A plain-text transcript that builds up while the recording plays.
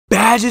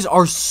badges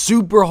are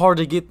super hard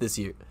to get this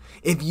year.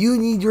 If you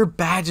need your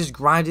badges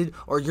grinded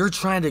or you're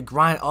trying to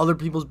grind other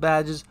people's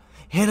badges,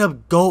 hit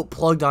up GOAT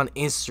Plugged on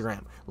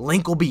Instagram.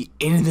 Link will be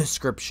in the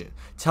description.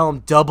 Tell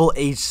him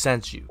DoubleH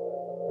sent you.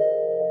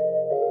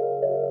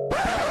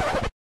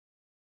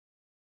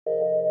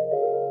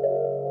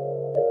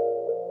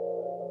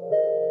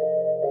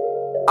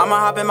 I'ma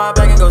hop in my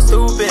bag and go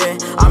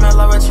stupid. I'm in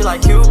love with you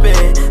like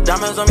Cupid.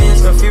 Diamonds on me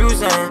is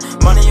confusing.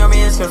 Money on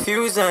me is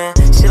confusing.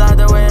 She like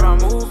the way that I'm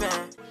moving.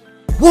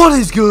 What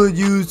is good,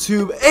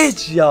 YouTube?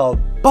 It's your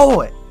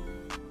boy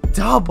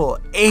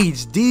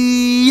DoubleH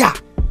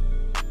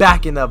DF,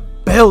 back in the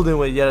building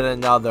with yet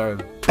another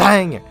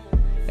banger.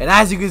 And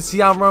as you can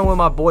see, I'm running with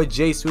my boy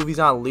J Swoop. He's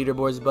on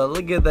leaderboards, but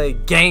look at the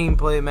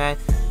gameplay, man.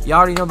 You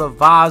already know the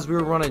vibes. We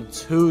were running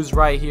twos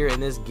right here in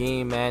this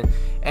game, man.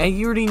 And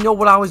you already know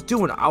what I was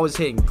doing. I was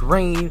hitting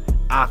green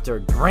after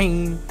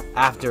green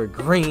after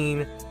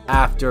green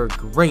after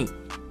green.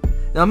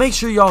 Now make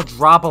sure y'all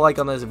drop a like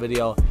on this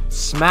video,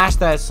 smash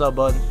that sub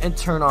button, and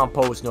turn on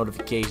post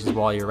notifications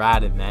while you're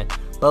at it, man.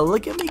 But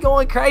look at me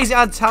going crazy.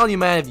 I'm telling you,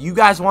 man, if you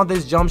guys want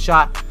this jump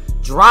shot,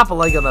 drop a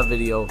like on the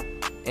video,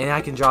 and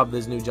I can drop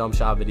this new jump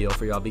shot video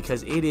for y'all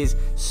because it is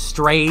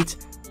straight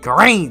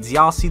greens.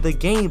 Y'all see the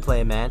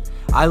gameplay, man.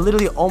 I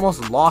literally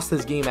almost lost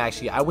this game,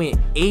 actually. I went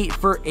 8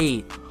 for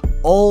 8,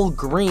 all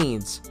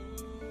greens.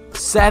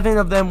 7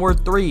 of them were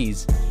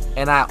threes.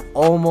 And I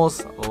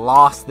almost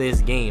lost this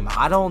game.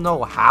 I don't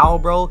know how,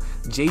 bro.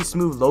 J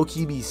Smooth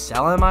low-key be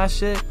selling my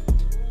shit.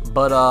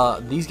 But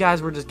these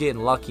guys were just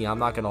getting lucky. I'm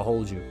not gonna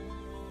hold you.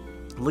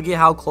 Look at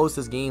how close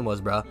this game was,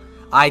 bro.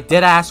 I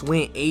deadass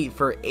went 8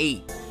 for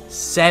 8.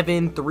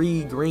 7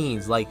 3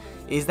 greens. Like,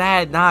 is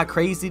that not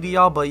crazy to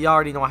y'all? But y'all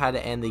already know how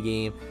to end the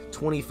game.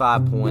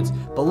 25 points.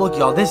 But look,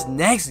 y'all, this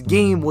next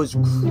game was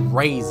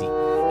crazy.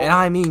 And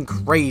I mean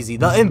crazy.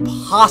 The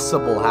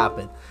impossible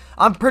happened.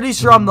 I'm pretty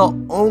sure I'm the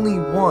only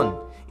one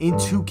in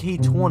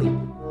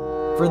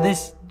 2K20 for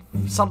this,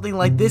 something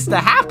like this to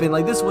happen.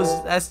 Like, this was,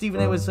 as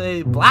Stephen A would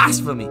say,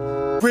 blasphemy.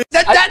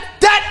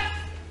 That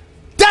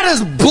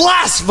is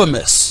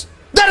blasphemous.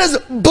 That is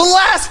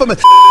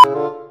blasphemous.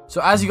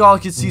 So as you all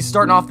can see,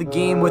 starting off the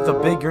game with a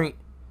big green.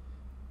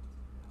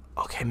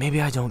 Okay,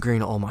 maybe I don't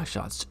green all my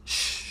shots.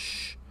 Shh.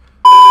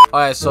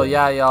 Alright, so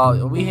yeah,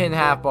 y'all, we hitting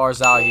half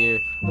bars out here.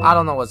 I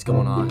don't know what's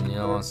going on, you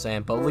know what I'm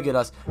saying? But look at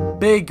us.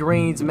 Big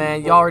greens,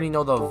 man. Y'all already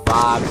know the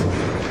vibes.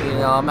 You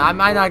know, I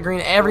might not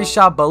green every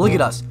shot, but look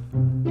at us.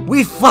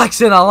 We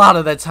flexing a lot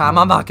of the time.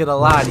 I'm not gonna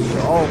lie to you.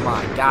 Oh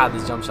my god,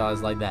 this jump shot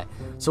is like that.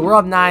 So we're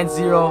up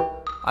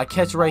 9-0. I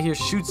catch it right here.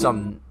 Shoot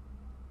something.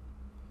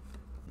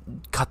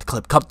 Cut the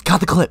clip. Cut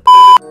the clip.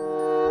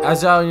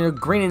 As y'all, you know,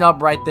 greening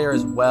up right there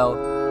as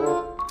well.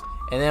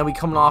 And then we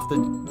coming off the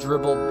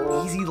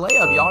dribble. Easy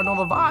layup. Y'all know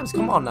the vibes.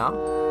 Come on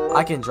now.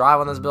 I can drive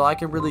on this bill. I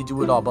can really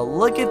do it all. But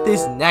look at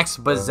this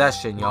next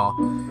possession, y'all.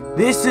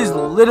 This is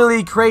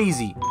literally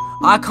crazy.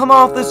 I come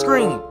off the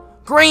screen.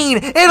 Green.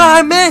 And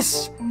I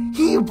miss.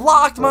 He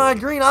blocked my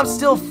green. I'm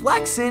still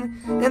flexing.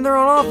 And they're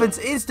on offense.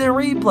 Instant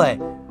replay.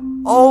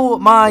 Oh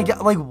my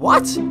god. Like,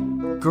 what?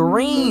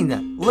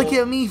 Green. Look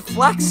at me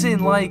flexing.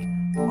 Like,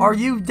 are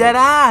you dead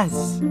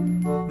ass?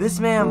 This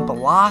man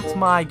blocked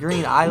my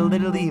green. I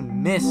literally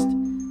missed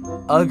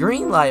a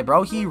green light,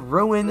 bro. He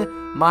ruined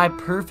my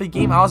perfect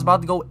game. I was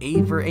about to go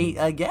 8 for 8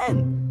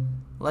 again.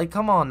 Like,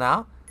 come on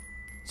now.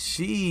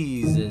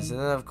 Jesus. And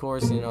then, of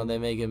course, you know, they're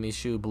making me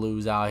shoot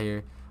blues out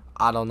here.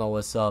 I don't know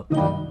what's up.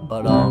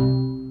 But,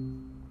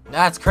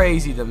 that's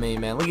crazy to me,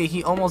 man. Look at,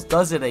 he almost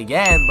does it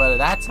again, but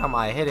that time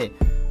I hit it.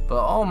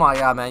 But, oh my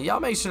god, man. Y'all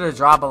make sure to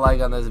drop a like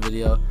on this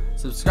video.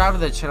 Subscribe to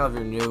the channel if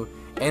you're new.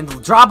 And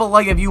drop a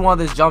like if you want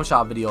this jump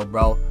shot video,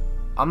 bro.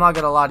 I'm not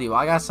gonna lie to you.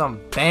 I got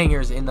some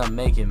bangers in the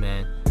making,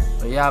 man.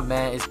 But yeah,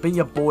 man. It's been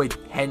your boy,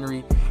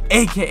 Henry,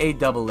 a.k.a.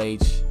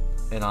 DoubleH.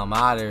 And I'm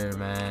out of here,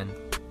 man.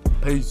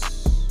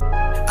 Peace.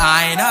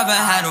 I ain't never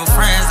had no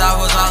friends, I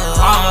was all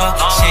alone.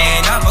 She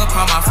ain't never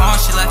called my phone,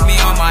 she left me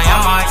on my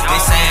own. They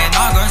saying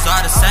all girls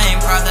are the same,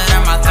 probably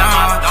than my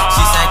throne.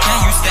 She said, can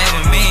you stay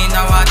with me?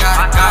 No, I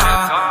gotta go.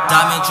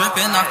 Diamond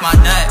dripping off my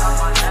neck,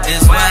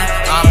 it's wet.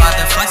 I'm about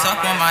to flex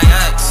up on